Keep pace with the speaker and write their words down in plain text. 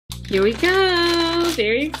Here we go.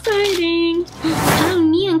 Very exciting. Oh,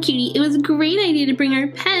 Neon Cutie, it was a great idea to bring our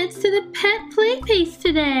pets to the pet play place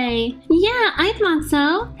today. Yeah, I thought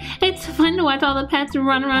so. It's fun to watch all the pets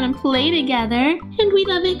run around and play together. And we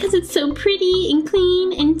love it because it's so pretty and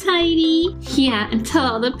clean and tidy. Yeah, until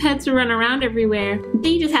all the pets run around everywhere.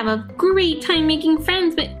 They just have a great time making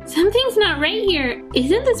friends, but something's not right here.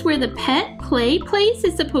 Isn't this where the pet play place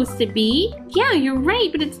is supposed to be? Yeah, you're right,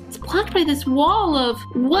 but it's blocked by this wall of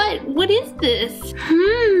what is this?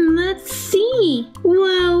 Let's see.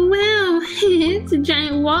 Wow, it's a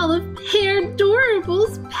giant wall of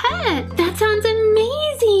Hairdoables Pets. That sounds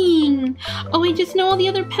amazing. Oh, I just know all the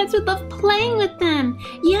other pets would love playing with them.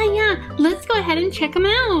 Yeah, let's go ahead and check them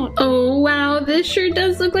out. Oh, wow, this sure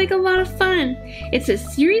does look like a lot of fun. It's a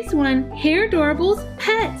Series 1 Hairdoables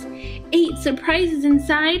Pets. 8 surprises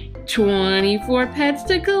inside, 24 pets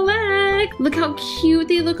to collect. Look how cute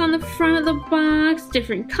they look on the front of the box.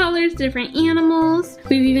 Different colors, different animals.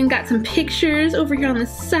 We've even got some pictures over here on the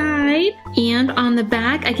side. And on the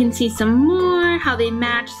back, I can see some more, how they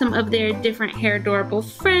match some of their different Hairdoable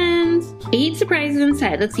friends. 8 surprises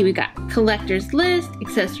inside. Let's see, we got collector's list,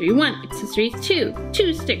 accessory 1, accessories 2,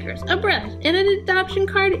 2 stickers, a brush, and an adoption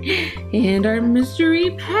card, and our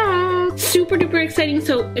mystery pet. Super duper exciting.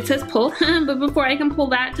 So it says pull, but before I can pull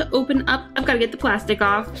that to open up, I've got to get the plastic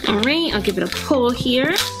off. All right, I'll give it a pull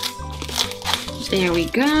here. There we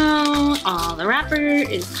go. All the wrapper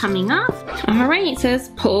is coming off. All right, it says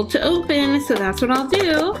pull to open, so that's what I'll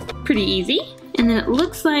do. Pretty easy. And then it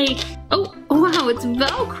looks like, oh wow, it's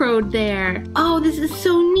Velcroed there. Oh, this is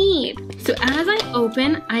so neat. So as I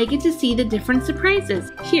open, I get to see the different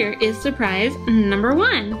surprises. Here is surprise number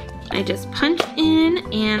 1. I just punch in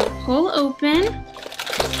and pull open.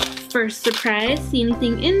 First surprise, see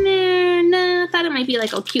anything in there? No, thought it might be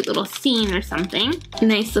like a cute little scene or something.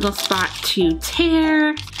 Nice little spot to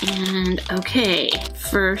tear. And okay,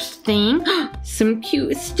 first thing, some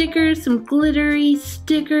cute stickers, some glittery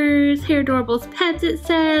stickers. Hairdoables Pets, it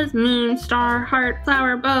says. Moon, star, heart,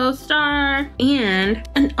 flower, bow, star. And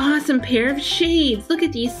an awesome pair of shades. Look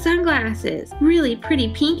at these sunglasses. Really pretty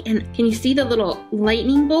pink. And can you see the little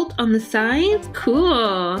lightning bolt on the sides?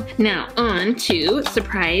 Cool. Now on to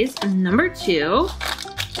surprise number 2.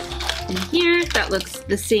 And here, that looks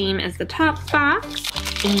the same as the top box.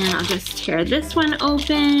 And I'll just tear this one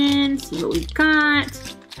open, see what we've got.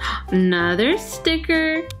 Another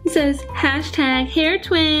sticker. It says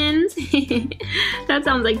 #HairTwins. That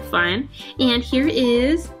sounds like fun. And here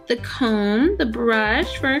is the comb, the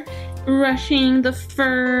brush for brushing the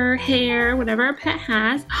fur, hair, whatever a pet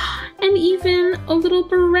has. And even a little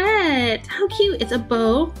barrette. How cute. It's a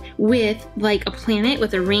bow with like a planet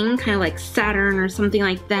with a ring, kind of like Saturn or something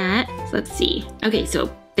like that. So let's see. Okay,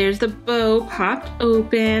 so there's the bow popped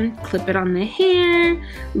open. Clip it on the hair.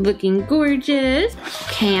 Looking gorgeous.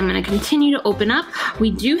 Okay, I'm gonna continue to open up. We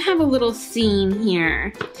do have a little scene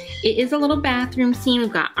here. It is a little bathroom scene.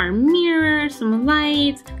 We've got our mirror, some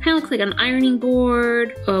lights, kind of looks like an ironing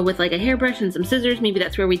board with like a hairbrush and some scissors. Maybe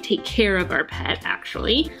that's where we take care of our pet,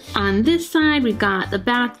 actually. On this side, we've got the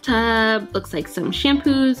bathtub. Looks like some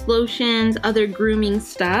shampoos, lotions, other grooming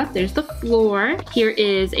stuff. There's the floor. Here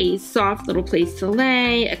is a soft little place to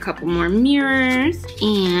lay, a couple more mirrors,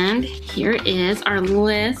 and here is our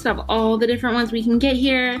list of all the different ones we can get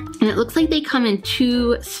here. And it looks like they come in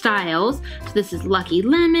 2 styles. So this is Lucky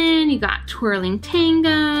Lemon. You got Twirling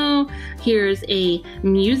Tango. Here's a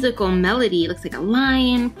musical melody. It looks like a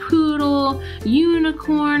lion, poodle,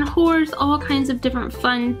 unicorn, horse, all kinds of different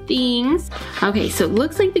fun things. Okay, so it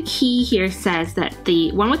looks like the key here says that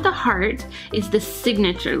the one with the heart is the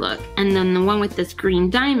signature look, and then the one with this green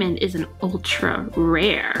diamond is an ultra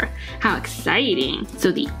rare. How exciting.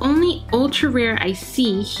 So the only ultra rare I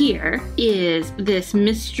see here is this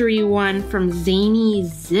mystery one from Zany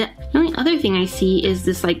Zip. The only other thing I see is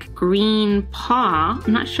this like green paw.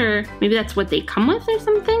 I'm not sure, maybe that's what they come with or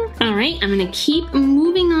something. All right, I'm gonna keep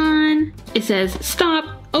moving on. It says,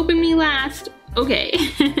 stop, open me last. Okay.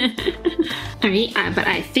 All right, but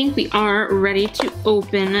I think we are ready to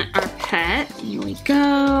open our pet. Here we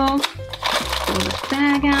go. Pull the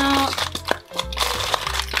bag out.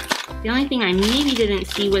 The only thing I maybe didn't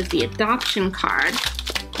see was the adoption card.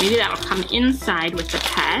 Maybe that'll come inside with the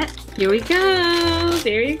pet. Here we go.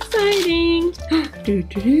 Very exciting.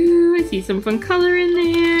 I see some fun color in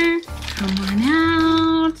there. Come on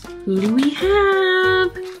out. Who do we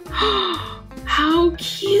have? How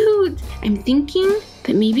cute. I'm thinking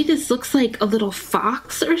that maybe this looks like a little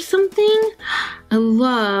fox or something. I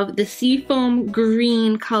love the seafoam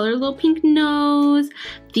green color, little pink nose,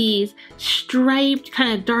 these striped,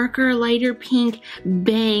 kind of darker, lighter pink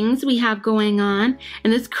bangs we have going on,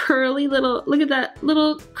 and this curly little, look at that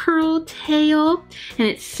little curl tail, and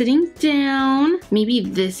it's sitting down. Maybe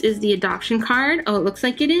this is the adoption card. Oh, it looks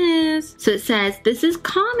like it is. So it says, this is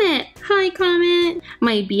Comet. Hi, Comet.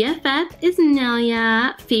 My BFF is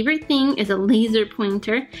Nelia. Favorite thing is a laser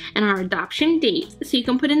pointer and our adoption date. So you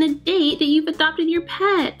can put in the date that you've adopted your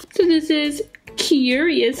pet. So this is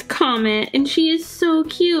Curious Comet, and she is so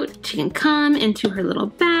cute. She can come into her little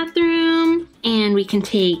bathroom, and we can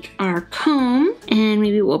take our comb and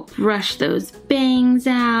maybe we'll brush those bangs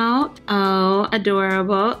out. Oh,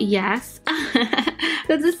 adorable. Yes.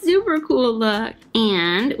 That's a super cool look.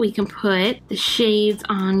 And we can put the shades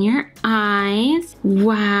on your eyes.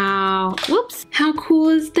 Wow. Whoops. How cool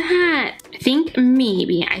is that? I think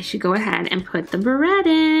maybe I should go ahead and put the barrette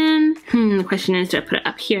in. The question is, do I put it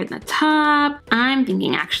up here at the top? I'm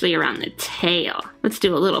thinking actually around the tail. Let's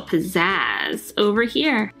do a little pizzazz over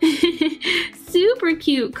here. Super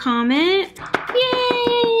cute, Comet.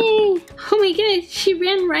 Yay! Oh my goodness, she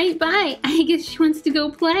ran right by. I guess she wants to go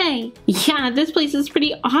play. Yeah, this place is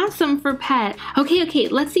pretty awesome for pet. Okay,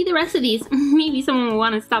 let's see the rest of these. Maybe someone will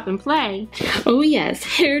want to stop and play. Oh yes,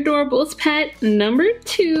 Hairdoables Pet number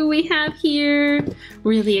 2 we have here.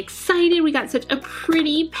 Really excited. We got such a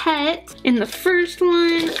pretty pet in the first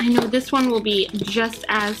one. I know this one will be just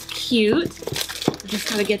as cute. Just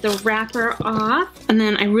gotta get the wrapper off. And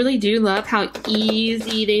then I really do love how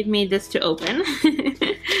easy they've made this to open.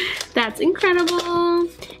 That's incredible.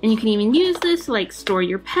 And you can even use this to like store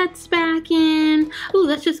your pets back in. Ooh,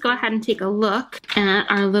 let's just go ahead and take a look at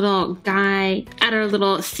our little guy, at our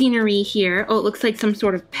little scenery here. Oh, it looks like some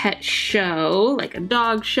sort of pet show, like a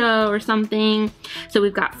dog show or something. So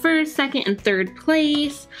we've got first, second, and third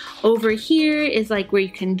place. Over here is like where you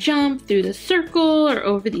can jump through the circle or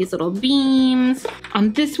over these little beams.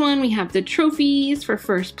 On this one, we have the trophies for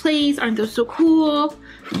first place. Aren't those so cool?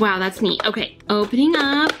 Wow, that's neat. Okay, opening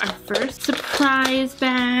up our first surprise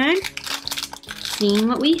bag. Seeing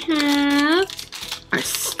what we have. Our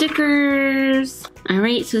stickers. All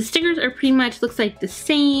right, so the stickers are pretty much, looks like the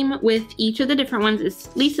same with each of the different ones,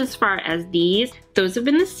 at least as far as these. Those have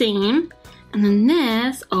been the same. And then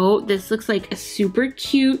this, oh, this looks like a super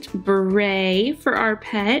cute beret for our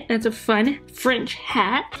pet. That's a fun French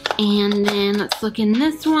hat. And then let's look in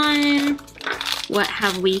this one. What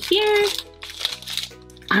have we here?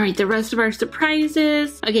 All right, the rest of our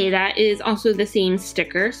surprises. Okay, that is also the same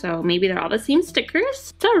sticker, so maybe they're all the same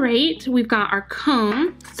stickers. It's all right. We've got our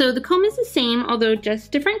comb. So the comb is the same, although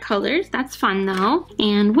just different colors. That's fun though.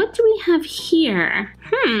 And what do we have here?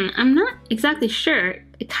 I'm not exactly sure.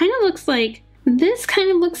 It kind of looks like, this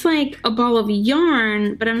kind of looks like a ball of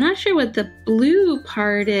yarn, but I'm not sure what the blue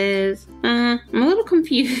part is. I'm a little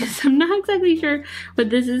confused. I'm not exactly sure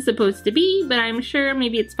what this is supposed to be, but I'm sure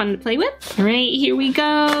maybe it's fun to play with. All right, here we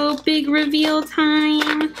go. Big reveal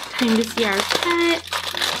time. Time to see our pet.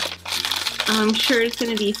 I'm sure it's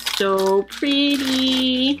gonna be so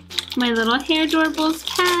pretty. My little Hairdoables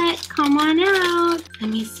cat, come on out.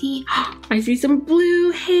 Let me see. I see some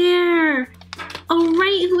blue hair. All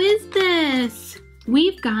right, who is this?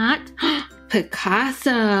 We've got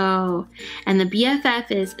Picasso. And the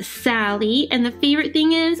BFF is Sally. And the favorite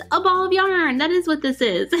thing is a ball of yarn. That is what this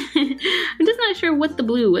is. I'm just not sure what the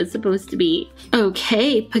blue was supposed to be.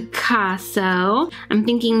 Okay, Picasso. I'm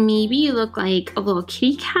thinking maybe you look like a little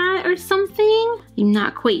kitty cat or something. I'm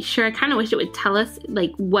not quite sure. I kind of wish it would tell us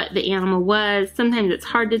like what the animal was. Sometimes it's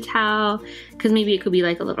hard to tell because maybe it could be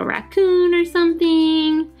like a little raccoon or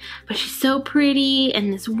something. But she's so pretty,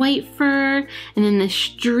 and this white fur, and then the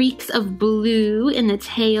streaks of blue in the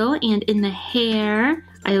tail and in the hair.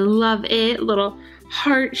 I love it. Little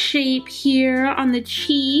heart shape here on the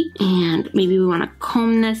cheek. And maybe we want to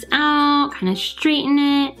comb this out, kind of straighten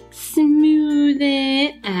it, smooth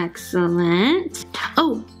it. Excellent.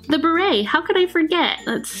 Oh, the beret. How could I forget?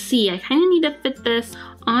 Let's see. I kind of need to fit this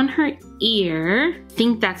on her ear. I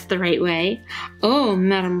think that's the right way. Oh,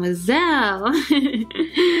 mademoiselle.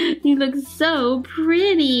 You look so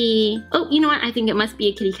pretty. Oh, you know what? I think it must be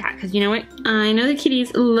a kitty cat, because you know what? I know the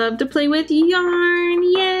kitties love to play with yarn.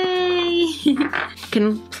 Yay!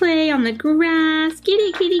 Can play on the grass. Get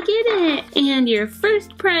it, kitty, get it. And your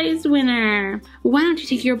first prize winner. Why don't you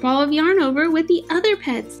take your ball of yarn over with the other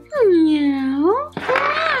pets? Meow.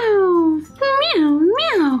 Meow. Meow.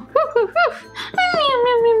 Meow. Woof, woof, woof. Meow,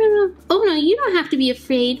 meow, meow, meow. Oh no, you don't have to be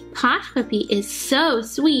afraid. Posh Puppy is so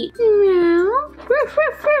sweet. Meow. Woof,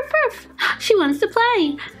 woof, woof, woof. She wants to play.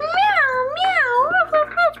 Meow, meow. Woof, woof,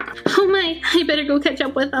 woof. Oh my, I I better go catch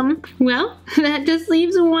up with them. Well, that just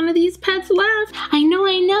leaves one of these pets left. I know.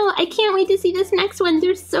 I can't wait to see this next one.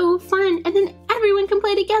 They're so fun. And then everyone can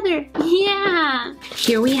play together. Yeah.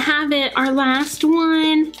 Here we have it, our last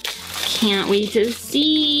one. Can't wait to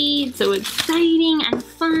see. It's so exciting and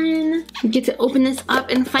fun. We get to open this up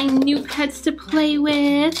and find new pets to play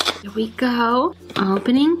with. Here we go.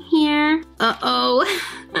 Opening here. Uh-oh.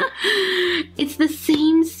 It's the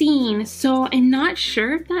same scene, so I'm not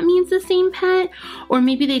sure if that means the same pet, or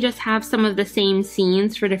maybe they just have some of the same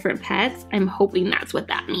scenes for different pets. I'm hoping that's what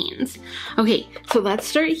that means. Okay, so let's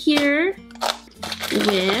start here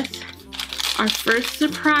with our first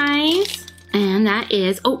surprise. And that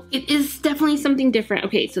is, oh, it is definitely something different.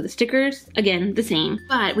 Okay, so the stickers, again, the same.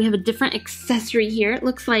 But we have a different accessory here. It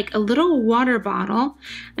looks like a little water bottle.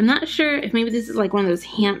 I'm not sure if maybe this is like one of those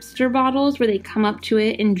hamster bottles where they come up to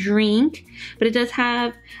it and drink. But it does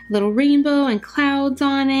have a little rainbow and clouds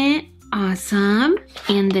on it. Awesome.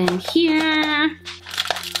 And then here,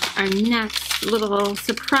 our next little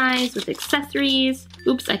surprise with accessories.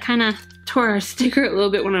 Oops, I kind of tore our sticker a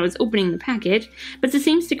little bit when I was opening the package, but it's the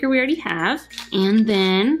same sticker we already have. And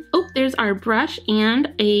then, oh, there's our brush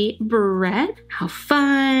and a barrette. How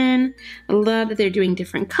fun. I love that they're doing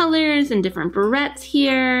different colors and different barrettes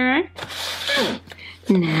here.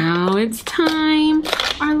 Now it's time.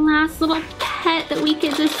 Our last little pet that we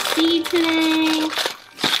get to see today.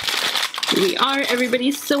 Here we are.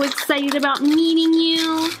 Everybody's so excited about meeting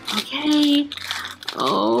you. Okay.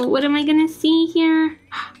 Oh, what am I gonna see here?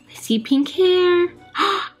 See pink hair.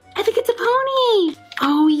 I think it's a pony.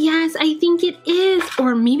 Oh yes, I think it is.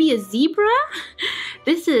 Or maybe a zebra?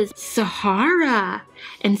 This is Sahara.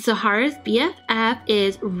 And Sahara's BFF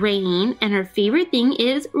is rain, and her favorite thing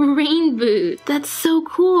is rain boots. That's so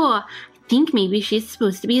cool. I think maybe she's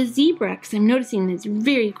supposed to be a zebra because I'm noticing these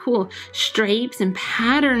very cool stripes and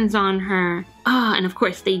patterns on her. Ah, and of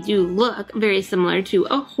course they do look very similar to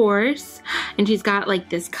a horse. And she's got like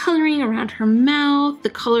this coloring around her mouth. The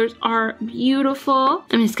colors are beautiful.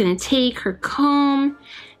 I'm just gonna take her comb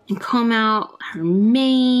and comb out her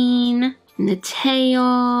mane and the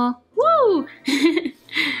tail. Woo!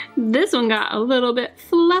 This one got a little bit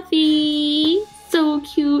fluffy. So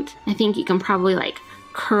cute. I think you can probably like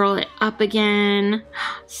curl it up again.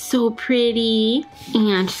 So pretty.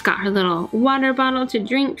 And she's got her little water bottle to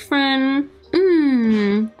drink from.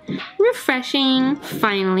 Refreshing.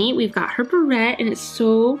 Finally, we've got her barrette, and it's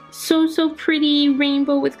so pretty,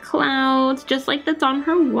 rainbow with clouds, just like that's on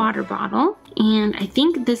her water bottle. And I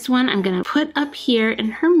think this one I'm gonna put up here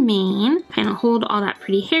in her mane, kind of hold all that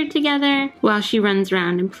pretty hair together while she runs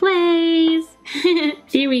around and plays.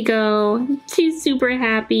 Here we go. She's super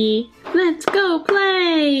happy. Let's go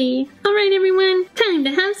play. All right, everyone, time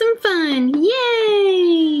to have some fun.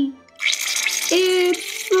 Yay!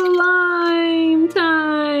 It's slime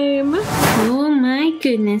time. Oh my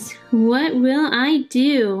goodness, what will I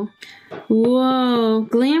do? Whoa,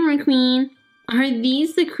 Glamour Queen. Are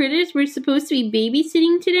these the critters we're supposed to be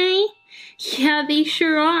babysitting today? Yeah, they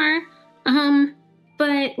sure are.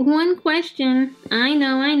 But one question. I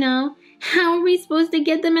know. How are we supposed to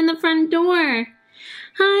get them in the front door?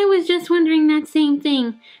 I was just wondering that same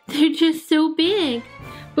thing. They're just so big.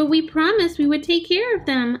 But we promised we would take care of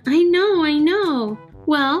them. I know.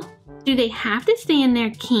 Well, do they have to stay in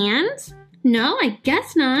their cans? No, I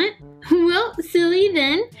guess not. Well, silly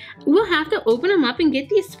then. We'll have to open them up and get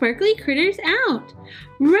these sparkly critters out.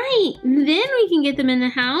 Right, then we can get them in the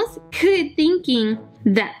house. Good thinking.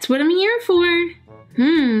 That's what I'm here for.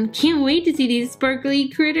 Can't wait to see these sparkly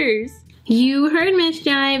critters. You heard Miss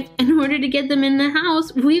Jive. In order to get them in the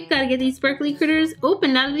house, we've got to get these sparkly critters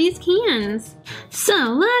opened out of these cans. So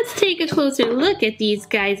let's take a closer look at these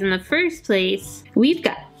guys in the first place. We've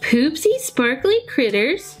got Poopsie Sparkly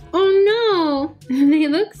Critters. Oh no, they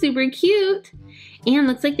look super cute. And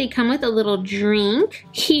looks like they come with a little drink.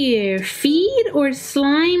 Here, feed or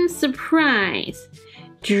slime surprise.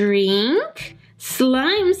 Drink,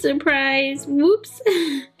 slime surprise, whoops.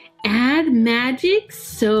 Add magic,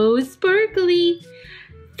 so sparkly.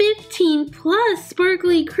 15 plus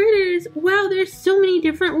sparkly critters. Wow, there's so many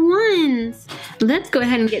different ones. Let's go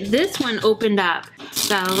ahead and get this one opened up.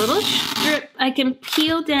 Got a little strip I can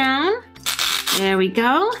peel down. There we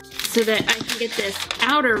go. So that I can get this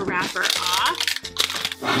outer wrapper off.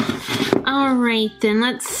 All right, then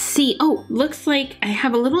let's see. Oh, looks like I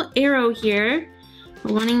have a little arrow here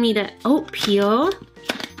wanting me to, peel.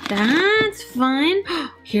 That's fun.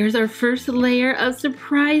 Here's our first layer of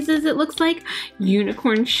surprises, it looks like.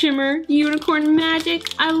 Unicorn shimmer, unicorn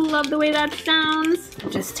magic. I love the way that sounds.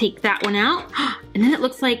 Just take that one out. And then it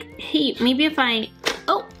looks like, hey, maybe if I,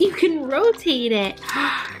 you can rotate it.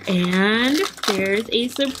 And there's a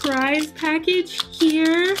surprise package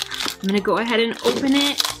here. I'm gonna go ahead and open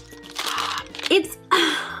it. It's,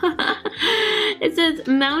 it says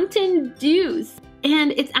Mountain Dews.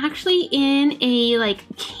 And it's actually in a like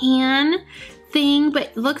can thing, but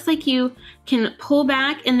it looks like you can pull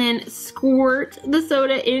back and then squirt the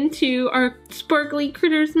soda into our Sparkly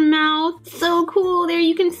Critter's mouth. So cool. There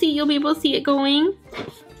you can see, you'll be able to see it going.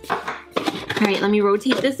 All right, let me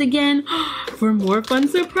rotate this again for more fun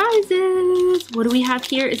surprises. What do we have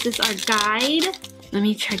here? Is this our guide? Let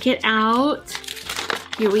me check it out.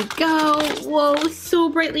 Here we go. Whoa, so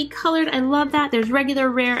brightly colored. I love that. There's regular,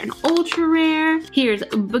 rare, and ultra rare. Here's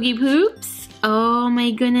Boogie Poops. Oh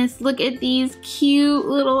my goodness, look at these cute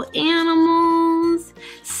little animals.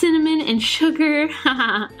 Cinnamon and Sugar.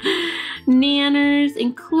 Nanners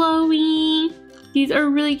and Chloe. These are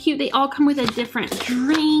really cute. They all come with a different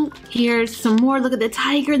drink. Here's some more. Look at the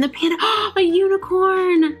tiger and the panda. A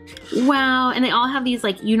unicorn. Wow. And they all have these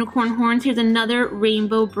like unicorn horns. Here's another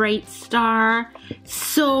rainbow bright star.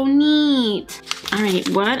 So neat. All right,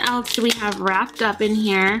 what else do we have wrapped up in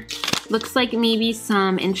here? Looks like maybe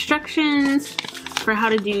some instructions for how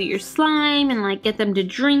to do your slime and like get them to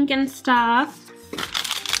drink and stuff.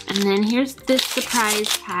 And then here's this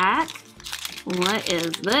surprise pack. What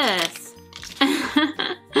is this?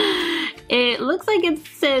 It looks like it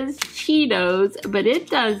says Cheetos, but it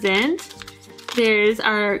doesn't. There's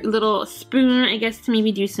our little spoon, I guess, to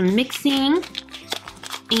maybe do some mixing.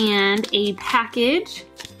 And a package.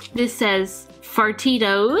 This says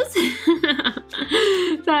Fartitos.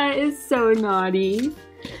 That is so naughty.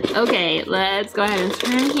 Okay, let's go ahead and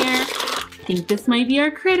turn here. I think this might be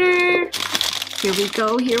our critter. Here we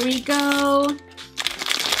go, here we go.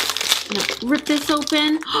 Rip this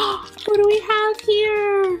open. What do we have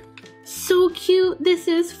here? So cute. This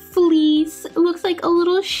is Fleece. It looks like a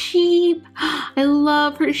little sheep. I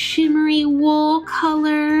love her shimmery wool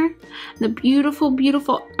color. The beautiful,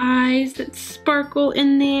 beautiful eyes that sparkle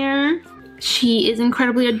in there. She is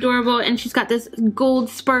incredibly adorable, and she's got this gold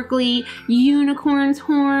sparkly unicorn's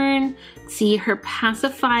horn. See, her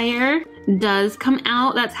pacifier does come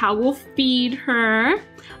out. That's how we'll feed her.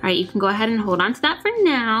 All right, you can go ahead and hold on to that for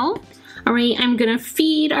now. All right, I'm gonna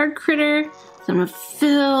feed our critter. So I'm gonna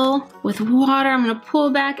fill with water. I'm gonna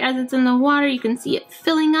pull back as it's in the water. You can see it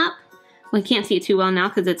filling up. Well, you can't see it too well now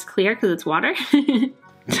because it's clear because it's water.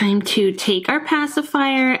 Time to take our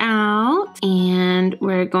pacifier out, and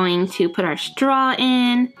we're going to put our straw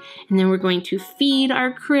in, and then we're going to feed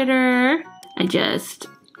our critter. I just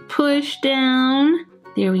push down.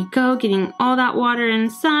 There we go, getting all that water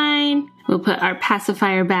inside. We'll put our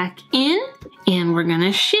pacifier back in, and we're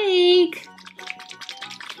gonna shake.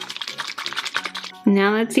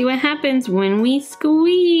 Now let's see what happens when we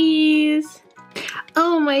squeeze.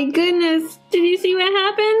 Oh my goodness, did you see what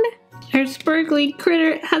happened? Our sparkly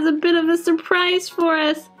critter has a bit of a surprise for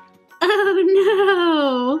us.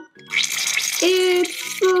 Oh no! It's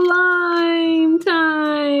slime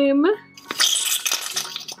time!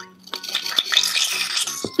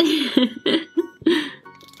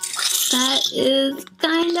 That is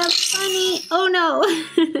kind of funny. Oh no!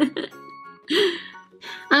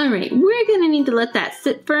 Alright, we're gonna need to let that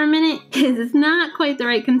sit for a minute because it's not quite the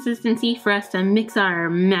right consistency for us to mix our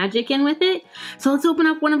magic in with it. So let's open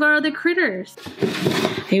up one of our other critters.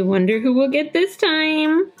 I wonder who we'll get this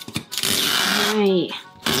time. Alright,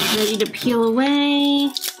 ready to peel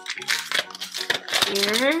away.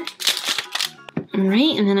 Here.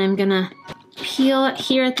 Alright, and then I'm gonna peel it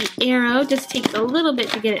here at the arrow. Just takes a little bit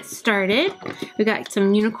to get it started. We got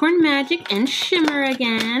some unicorn magic and shimmer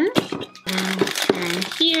again. And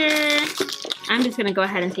here, I'm just gonna go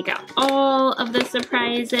ahead and take out all of the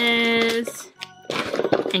surprises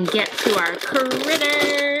and get to our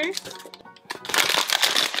critter.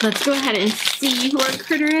 Let's go ahead and see who our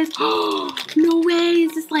critter is. Oh, no way,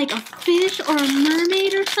 is this like a fish or a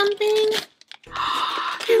mermaid or something?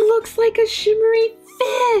 It looks like a shimmery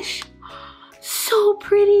fish. So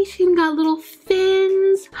pretty, she's got little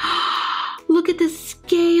fins. Look at the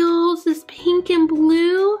scales, this pink and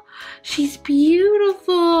blue. She's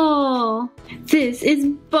beautiful. This is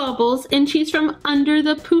Bubbles, and she's from under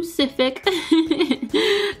the Pacific.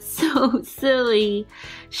 So silly.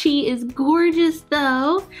 She is gorgeous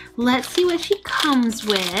though. Let's see what she comes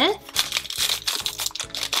with.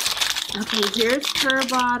 Okay, here's her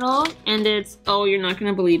bottle, and it's, oh, you're not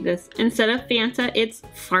gonna believe this. Instead of Fanta, it's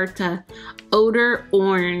Farta, odor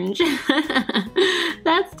orange.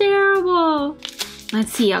 That's terrible.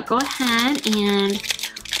 Let's see, I'll go ahead and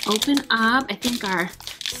open up. I think our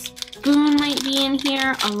spoon might be in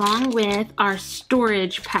here along with our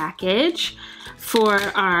storage package for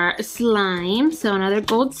our slime. So another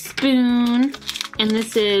gold spoon, and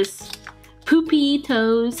this is Poopy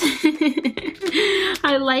Toes.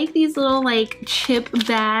 I like these little like chip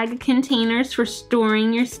bag containers for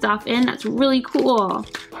storing your stuff in. That's really cool.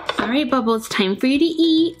 All right, Bubbles, time for you to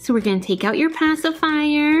eat. So we're gonna take out your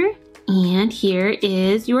pacifier, and here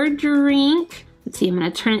is your drink. Let's see, I'm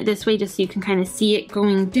gonna turn it this way just so you can kind of see it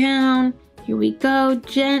going down. Here we go,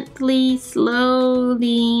 gently,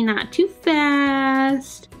 slowly, not too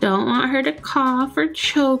fast. Don't want her to cough or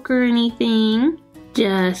choke or anything.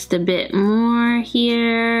 Just a bit more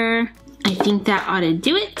here. I think that ought to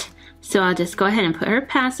do it. So I'll just go ahead and put her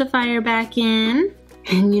pacifier back in.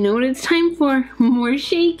 And you know what it's time for? More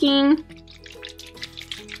shaking.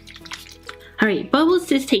 All right,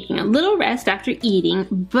 Bubbles is taking a little rest after eating,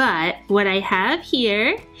 but what I have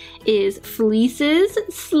here is Fleece's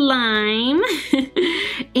slime.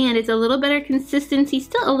 And it's a little better consistency,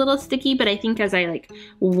 still a little sticky, but I think as I like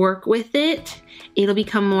work with it, it'll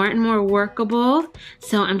become more and more workable.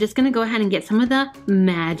 So I'm just gonna go ahead and get some of the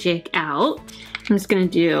magic out. I'm just gonna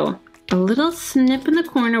do a little snip in the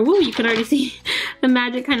corner. Woo, you can already see the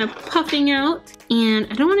magic kind of puffing out. And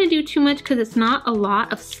I don't want to do too much because it's not a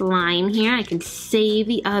lot of slime here. I can save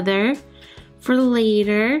the other for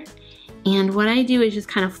later. And what I do is just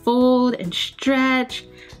kind of fold and stretch,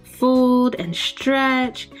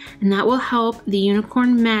 and that will help the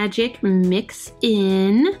unicorn magic mix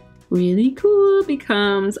in. Really cool,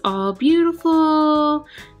 becomes all beautiful.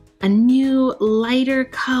 A new lighter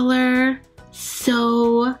color.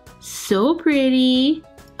 So pretty.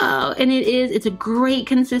 Oh, and it's a great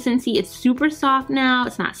consistency. It's super soft now.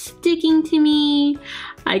 It's not sticking to me.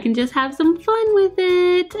 I can just have some fun with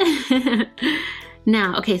it.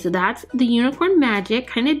 Now, okay, so that's the unicorn magic.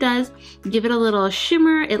 Kind of does give it a little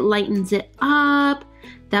shimmer. It lightens it up.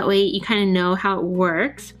 That way you kind of know how it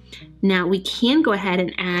works. Now we can go ahead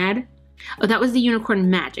and add, oh, that was the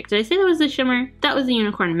unicorn magic. Did I say that was the shimmer? That was the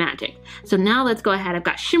unicorn magic. So now let's go ahead. I've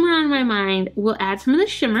got shimmer on my mind. We'll add some of the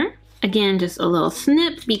shimmer. Again, just a little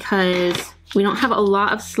snip because we don't have a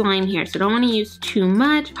lot of slime here, so don't want to use too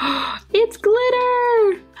much. It's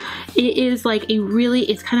glitter! It is like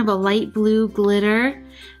it's kind of a light blue glitter.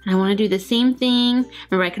 And I want to do the same thing.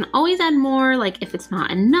 Remember, I can always add more, like if it's not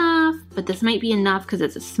enough, but this might be enough because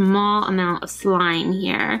it's a small amount of slime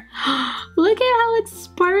here. Look at how it's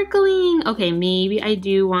sparkling. Okay, maybe I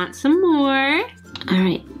do want some more. All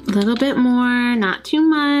right, a little bit more, not too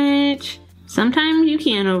much. Sometimes you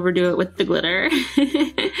can overdo it with the glitter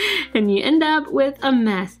and you end up with a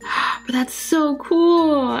mess. But that's so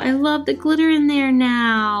cool. I love the glitter in there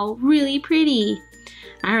now. Really pretty.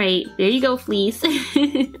 All right, there you go, Fleece.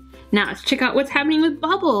 Now let's check out what's happening with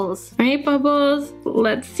Bubbles. All right, Bubbles,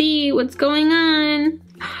 let's see what's going on.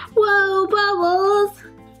 Whoa, Bubbles.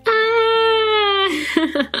 Ah!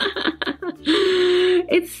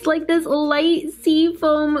 It's like this light sea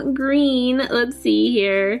foam green. Let's see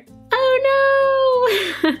here. Oh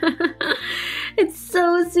no! It's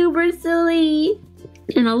so super silly.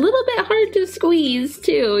 And a little bit hard to squeeze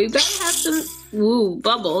too. You gotta have some, ooh,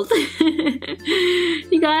 Bubbles.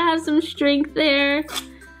 You gotta have some strength there.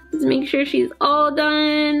 Let's make sure she's all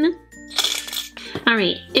done. All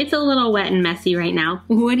right, it's a little wet and messy right now.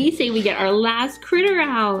 What do you say we get our last critter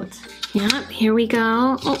out? Yep, here we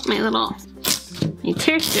go. Oh, my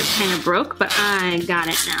tear strip kind of broke, but I got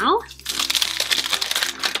it now.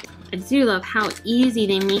 I do love how easy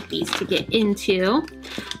they make these to get into.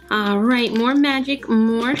 All right, more magic,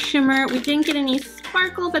 more shimmer. We didn't get any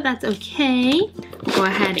sparkle, but that's okay. We'll go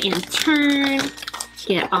ahead and turn,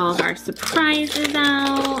 get all of our surprises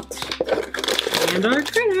out. And our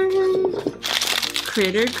critter.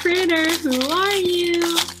 Critter, who are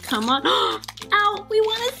you? Come on. Ow, we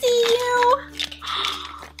want to see you.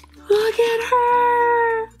 Look at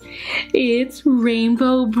her. It's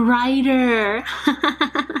Rainbow Brighter.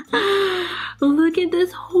 Look at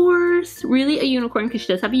this horse. Really a unicorn because she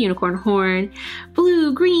does have a unicorn horn.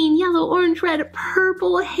 Blue, green, yellow, orange, red,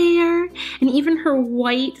 purple hair. And even her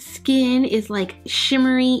white skin is like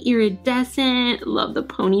shimmery, iridescent. Love the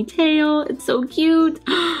ponytail. It's so cute.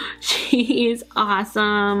 She is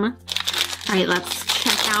awesome. All right, let's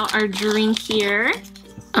check out our drink here.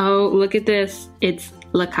 Oh, look at this. It's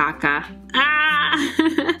La Caca. Ah!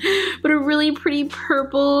 But a really pretty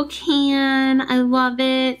purple can. I love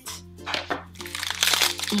it.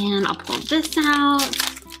 And I'll pull this out.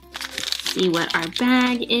 See what our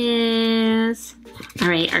bag is. All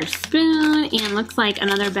right, our spoon, and looks like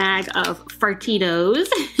another bag of Fartitos.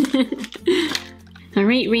 All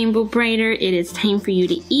right, Rainbow Brighter, it is time for you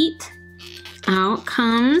to eat. Out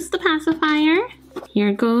comes the pacifier.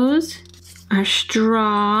 Here goes our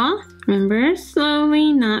straw. Remember,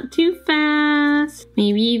 slowly, not too fast.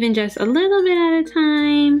 Maybe even just a little bit at a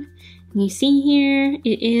time. You see here,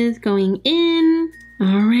 it is going in.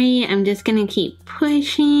 All right, I'm just gonna keep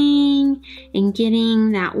pushing and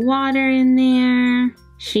getting that water in there.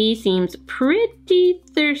 She seems pretty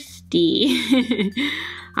thirsty.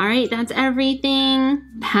 All right, that's everything.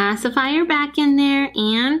 Pacifier back in there,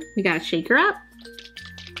 and we gotta shake her up.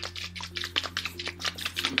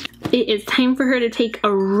 It is time for her to take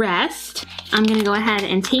a rest. I'm gonna go ahead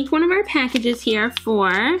and take one of our packages here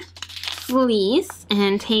for Fleece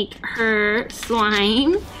and take her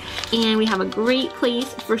slime. And we have a great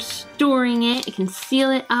place for storing it. It can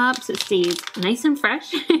seal it up so it stays nice and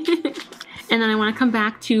fresh. And then I want to come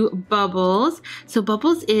back to Bubbles. So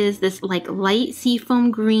Bubbles is this like light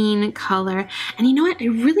seafoam green color. And you know what? I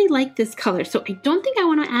really like this color. So I don't think I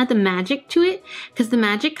want to add the magic to it because the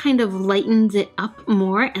magic kind of lightens it up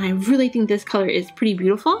more. And I really think this color is pretty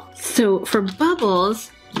beautiful. So for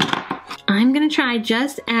Bubbles, I'm going to try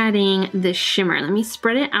just adding the shimmer. Let me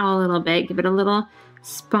spread it out a little bit. Give it a little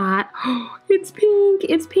spot. Oh, it's pink.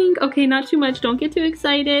 It's pink. Okay, not too much. Don't get too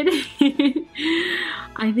excited.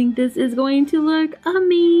 I think this is going to look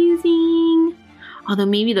amazing. Although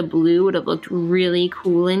maybe the blue would have looked really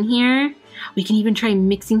cool in here. We can even try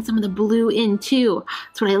mixing some of the blue in too.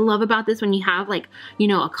 That's what I love about this. When you have like, you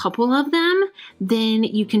know, a couple of them, then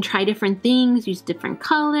you can try different things, use different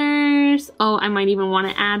colors. Oh, I might even want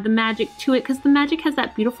to add the magic to it because the magic has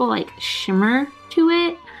that beautiful like shimmer to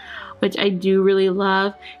it, which I do really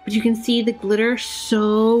love. But you can see the glitter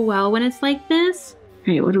so well when it's like this.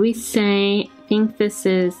 All right, what do we say? I think this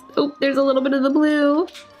is, oh, there's a little bit of the blue.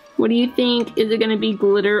 What do you think? Is it gonna be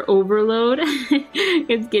glitter overload?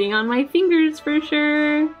 It's getting on my fingers for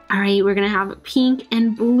sure. All right, we're gonna have pink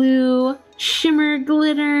and blue shimmer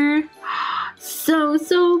glitter.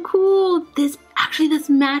 So cool. This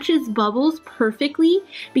matches Bubbles perfectly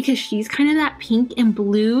because she's kind of that pink and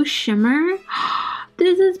blue shimmer.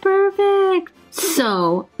 This is perfect.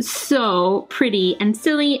 So pretty and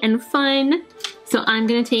silly and fun. So I'm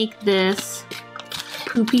gonna take this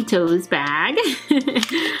Poopy Toes bag.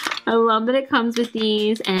 I love that it comes with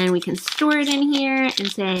these and we can store it in here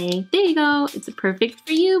and say, there you go, it's perfect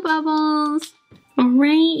for you, Bubbles. All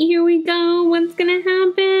right, here we go. What's gonna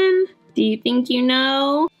happen? Do you think you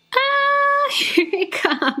know? Ah, here it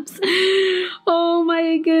comes. Oh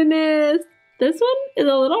my goodness. This one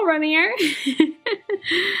is a little runnier,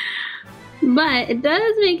 but it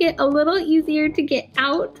does make it a little easier to get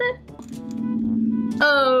out.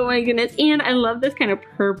 Oh my goodness, and I love this kind of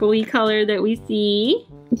purpley color that we see.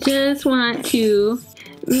 Just want to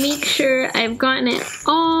make sure I've gotten it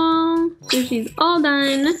all, so she's all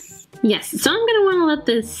done. Yes, so I'm gonna wanna let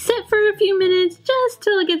this sit for a few minutes just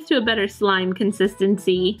till it gets to a better slime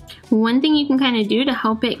consistency. One thing you can kind of do to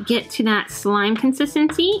help it get to that slime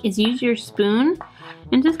consistency is use your spoon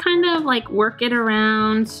and just kind of like work it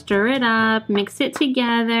around, stir it up, mix it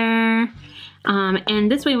together.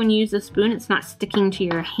 And this way when you use the spoon, it's not sticking to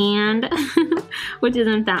your hand, which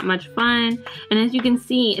isn't that much fun. And as you can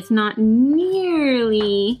see, it's not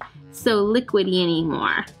nearly so liquidy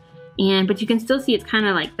anymore. But you can still see it's kind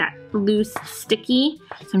of like that loose, sticky.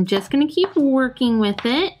 So I'm just gonna keep working with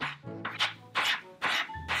it.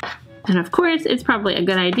 And of course, it's probably a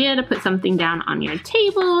good idea to put something down on your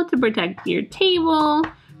table to protect your table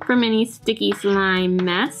from any sticky slime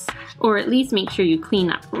mess, or at least make sure you clean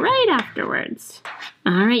up right afterwards.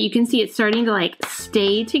 All right, you can see it's starting to like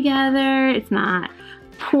stay together. It's not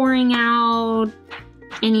pouring out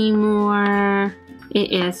anymore.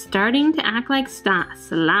 It is starting to act like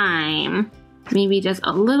slime. Maybe just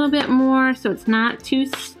a little bit more so it's not too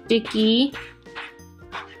sticky.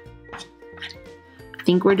 I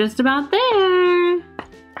think we're just about there.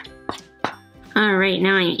 All right,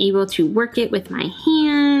 now I'm able to work it with my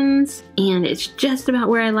hands, and it's just about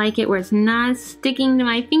where I like it, where it's not sticking to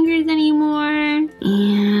my fingers anymore.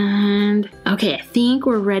 And okay, I think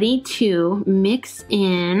we're ready to mix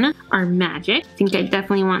in our magic. I think I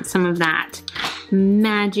definitely want some of that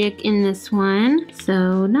magic in this one,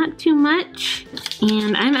 so not too much.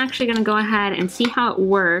 And I'm actually gonna go ahead and see how it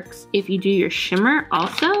works if you do your shimmer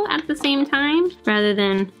also at the same time, rather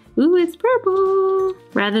than, ooh, it's purple,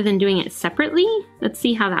 rather than doing it separately. Let's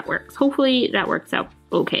see how that works. Hopefully that works out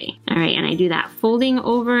okay. All right, and I do that folding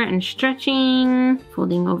over and stretching,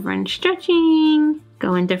 folding over and stretching,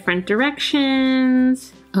 go in different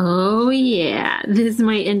directions. Oh yeah, this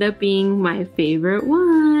might end up being my favorite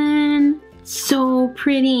one. So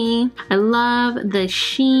pretty. I love the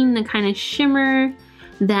sheen, the kind of shimmer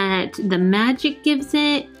that the magic gives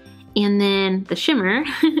it. And then the shimmer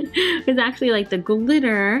is actually like the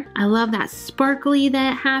glitter. I love that sparkly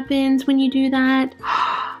that happens when you do that.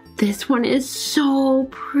 This one is so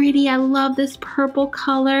pretty. I love this purple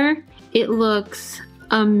color. It looks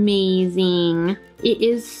amazing. It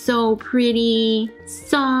is so pretty,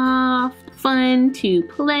 soft, fun to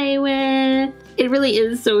play with. It really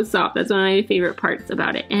is so soft. That's one of my favorite parts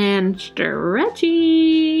about it. And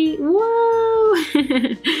stretchy. Whoa!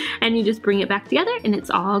 And you just bring it back together and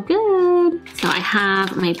it's all good. So I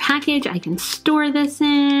have my package I can store this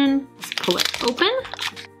in. Just pull it open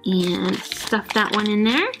and stuff that one in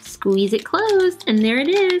there. Squeeze it closed and there it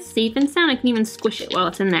is, safe and sound. I can even squish it while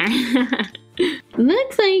it's in there.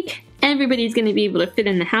 Looks like everybody's gonna be able to fit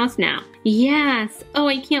in the house now. Yes. Oh,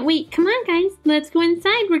 I can't wait. Come on, guys. Let's go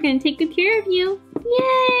inside. We're gonna take good care of you.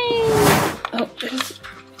 Yay! Oh,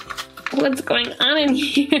 what's going on in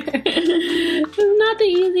here? It's not the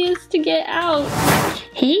easiest to get out.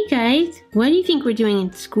 Hey, guys. What do you think we're doing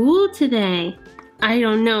in school today? I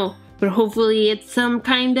don't know, but hopefully it's some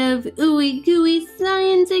kind of ooey gooey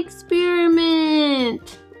science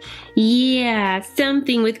experiment. Yeah,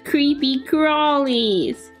 something with creepy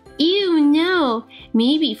crawlies. Ew, no,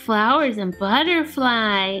 maybe flowers and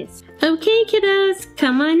butterflies. Okay, kiddos,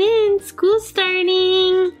 come on in, school's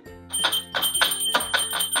starting.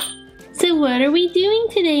 So what are we doing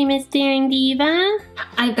today, Miss Daring Diva?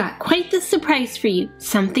 I've got quite the surprise for you,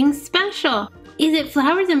 something special. Is it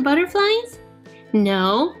flowers and butterflies?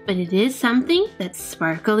 No, but it is something that's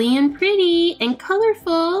sparkly and pretty and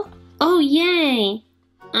colorful. Oh, yay.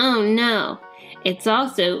 Oh, no. It's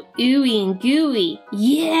also ooey and gooey.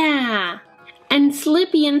 Yeah! And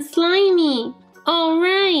slippy and slimy. All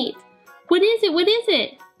right. What is it? What is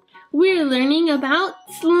it? We're learning about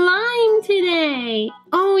slime today.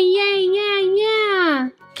 Oh, yeah.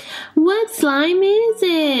 What slime is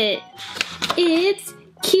it? It's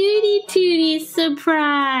Cutie Tootie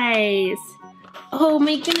Surprise. Oh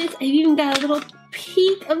my goodness, I've even got a little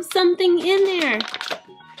peek of something in there.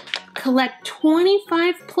 Collect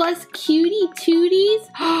 25 plus Cutie Tooties?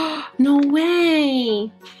 No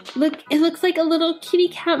way. Look, it looks like a little kitty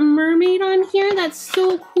cat mermaid on here. That's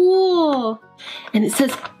so cool. And it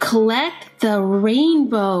says collect the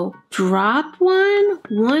rainbow. Drop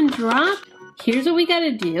one drop. Here's what we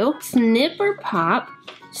gotta do. Snip or pop,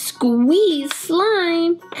 squeeze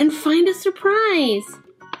slime, and find a surprise.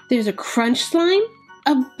 There's a crunch slime,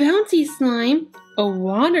 a bouncy slime, a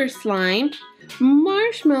water slime,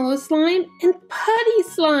 marshmallow slime, and putty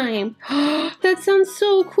slime. That sounds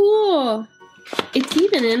so cool. It's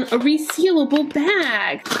even in a resealable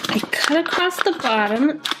bag. I cut across the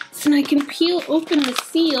bottom so I can peel open the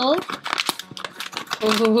seal.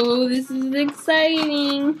 Oh, this is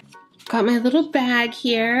exciting. Got my little bag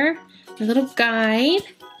here, my little guide.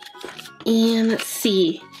 And let's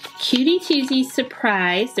see. Cutie Tootie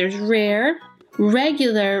Surprise. There's rare,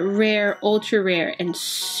 regular, rare, ultra rare, and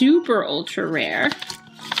super ultra rare.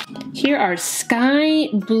 Here are sky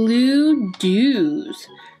blue dews.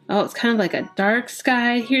 Oh, it's kind of like a dark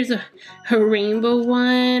sky. Here's a rainbow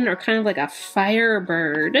one, or kind of like a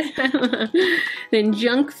firebird. Then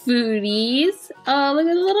junk foodies. Oh, look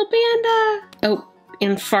at the little panda. Oh,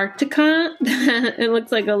 Antarctica. It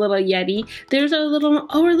looks like a little yeti. There's our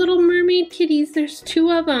little mermaid kitties. There's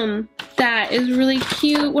 2 of them. That is really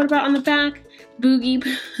cute. What about on the back? Boogie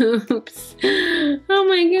Poops. Oh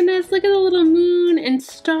my goodness, look at the little moon and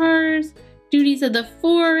stars. Duties of the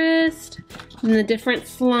forest. And the different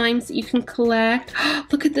slimes that you can collect.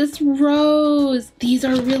 Look at this rose. These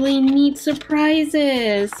are really neat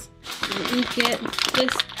surprises. Let me get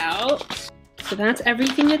this out. So that's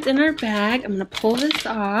everything that's in our bag. I'm gonna pull this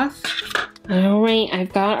off. All right,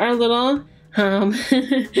 I've got our little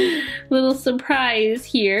little surprise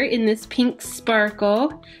here in this pink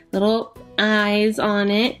sparkle. Little eyes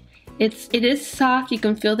on it. It is soft. You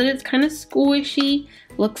can feel that it's kind of squishy.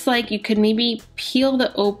 Looks like you could maybe peel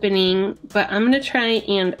the opening, but I'm gonna try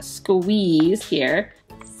and squeeze here.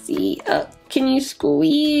 Let's see, can you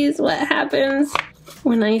squeeze? What happens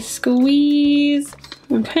when I squeeze?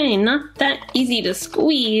 Okay, not that easy to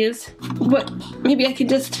squeeze. But maybe I could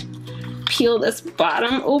just peel this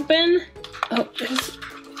bottom open. Oh,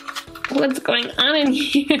 what's going on in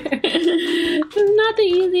here? It's not the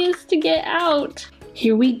easiest to get out.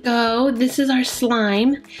 Here we go. This is our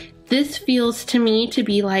slime. This feels to me to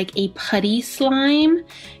be like a putty slime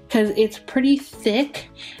because it's pretty thick.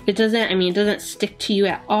 It doesn't stick to you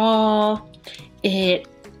at all. It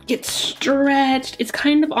gets stretched. It's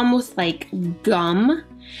kind of almost like gum.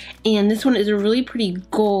 And this one is a really pretty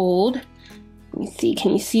gold. Let me see,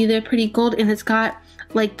 can you see the pretty gold? And it's got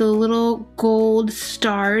like the little gold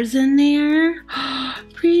stars in there.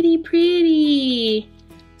 pretty, pretty.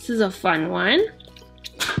 This is a fun one.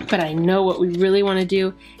 But I know what we really want to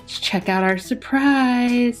do is check out our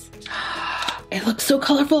surprise. It looks so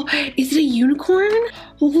colorful. Is it a unicorn?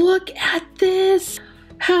 Look at this.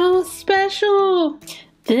 How special.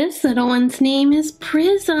 This little one's name is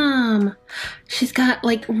Prism. She's got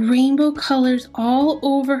like rainbow colors all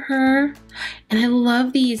over her. And I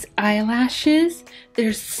love these eyelashes.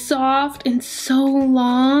 They're soft and so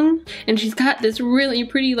long. And she's got this really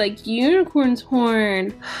pretty like unicorn's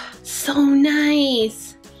horn. So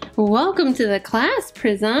nice. Welcome to the class,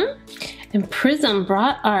 Prism. And Prism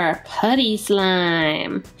brought our putty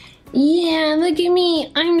slime. Yeah, look at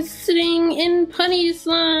me. I'm sitting in putty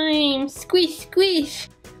slime. Squish, squish.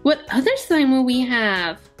 What other slime will we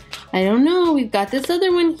have? I don't know. We've got this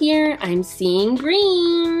other one here. I'm seeing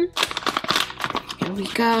green. Here we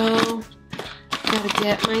go. Gotta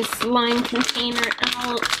get my slime container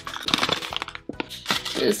out.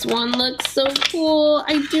 This one looks so cool.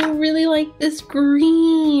 I do really like this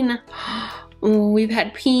green. Oh, we've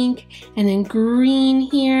had pink and then green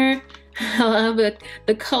here. I love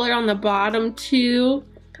the color on the bottom too.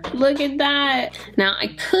 Look at that. Now I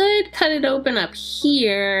could cut it open up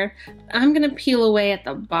here. I'm gonna peel away at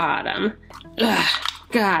the bottom. Ugh,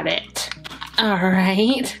 got it. All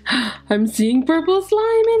right. I'm seeing purple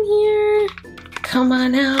slime in here. Come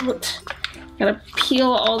on out. Gotta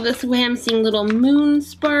peel all this away. I'm seeing little moon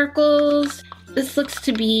sparkles. This looks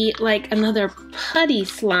to be like another putty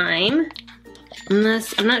slime.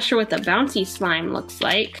 Unless, I'm not sure what the bouncy slime looks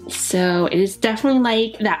like. So it is definitely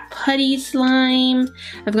like that putty slime.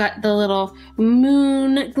 I've got the little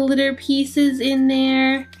moon glitter pieces in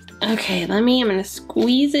there. Okay, I'm gonna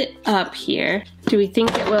squeeze it up here. Do we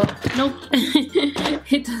think it will? Nope.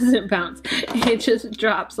 It doesn't bounce. It just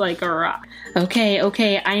drops like a rock.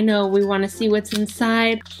 Okay, I know we wanna see what's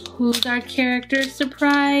inside. Who's our character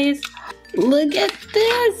surprise? Look at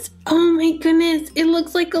this! Oh my goodness, it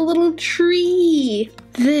looks like a little tree.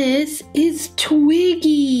 This is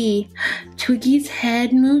Twiggy. Twiggy's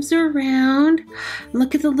head moves around.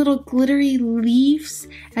 Look at the little glittery leaves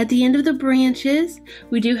at the end of the branches.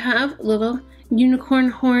 We do have a little unicorn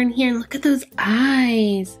horn here, and look at those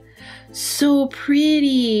eyes. So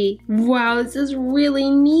pretty. Wow, this is really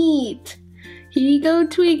neat. Here you go,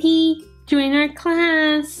 Twiggy. Join our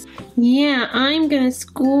class. Yeah, I'm gonna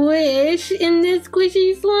squish in this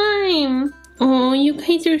squishy slime. Oh, you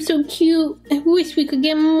guys are so cute. I wish we could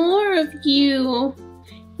get more of you.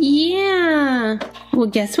 Yeah. Well,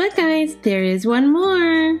 guess what, guys? There is one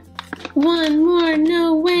more. One more,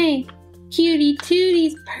 no way. Cutie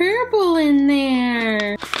Tootie's purple in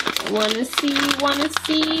there. Wanna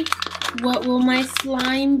see? What will my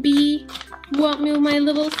slime be? What will my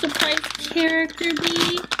little surprise character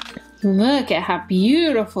be? Look at how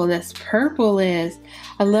beautiful this purple is.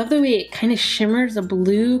 I love the way it kind of shimmers a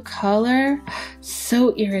blue color.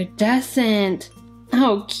 So iridescent.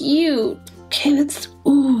 How cute. Okay,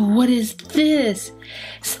 ooh, what is this?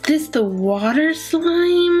 Is this the water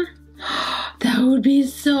slime? That would be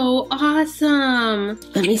so awesome.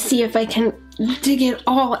 Let me see if I can dig it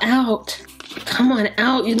all out. Come on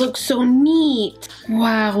out, you look so neat.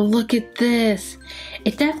 Wow, look at this.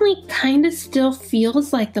 It definitely kind of still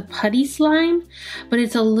feels like the putty slime, but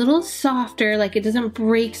it's a little softer, like it doesn't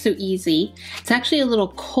break so easy. It's actually a little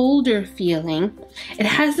colder feeling. It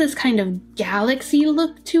has this kind of galaxy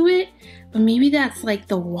look to it, but maybe that's like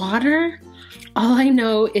the water. All I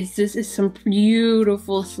know is this is some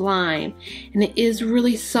beautiful slime, and it is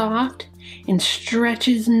really soft and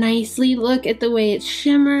stretches nicely. Look at the way it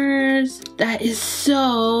shimmers. That is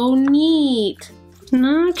so neat.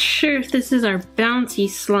 Not sure if this is our bouncy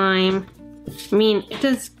slime. I mean, it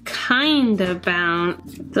does kind of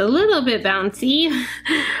bounce. It's a little bit bouncy,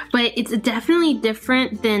 but it's definitely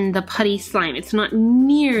different than the putty slime. It's not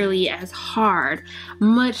nearly as hard,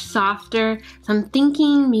 much softer. So I'm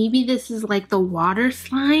thinking maybe this is like the water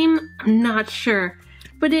slime. I'm not sure,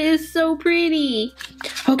 but it is so pretty.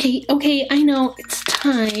 Okay, I know it's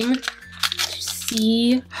time to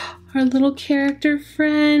see our little character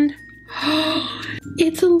friend.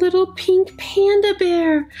 It's a little pink panda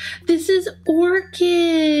bear. This is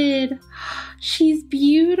Orchid. She's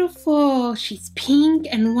beautiful. She's pink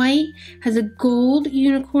and white, has a gold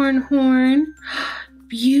unicorn horn,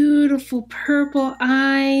 beautiful purple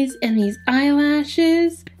eyes, and these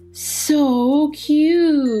eyelashes. So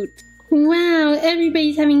cute. Wow,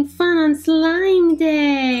 everybody's having fun on Slime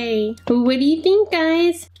Day. What do you think,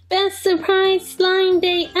 guys? Best surprise slime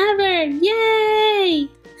day ever. Yay!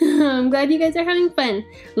 I'm glad you guys are having fun.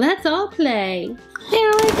 Let's all play.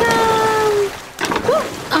 Here we go.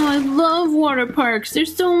 Oh, I love water parks. They're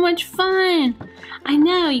so much fun. I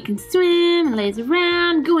know, you can swim and laze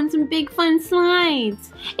around, go on some big fun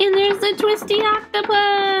slides. And there's the twisty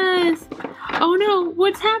octopus. Oh no,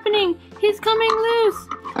 what's happening? He's coming loose.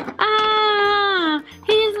 Ah,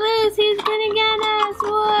 he's loose. He's gonna get us.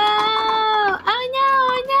 Whoa. Oh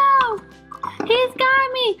no, he's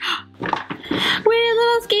got me. Where did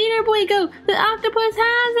little skater boy go? The octopus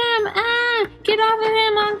has him. Ah, get off of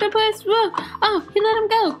him, octopus. Whoa. Oh, he let him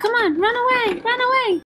go. Come on, run away, run away.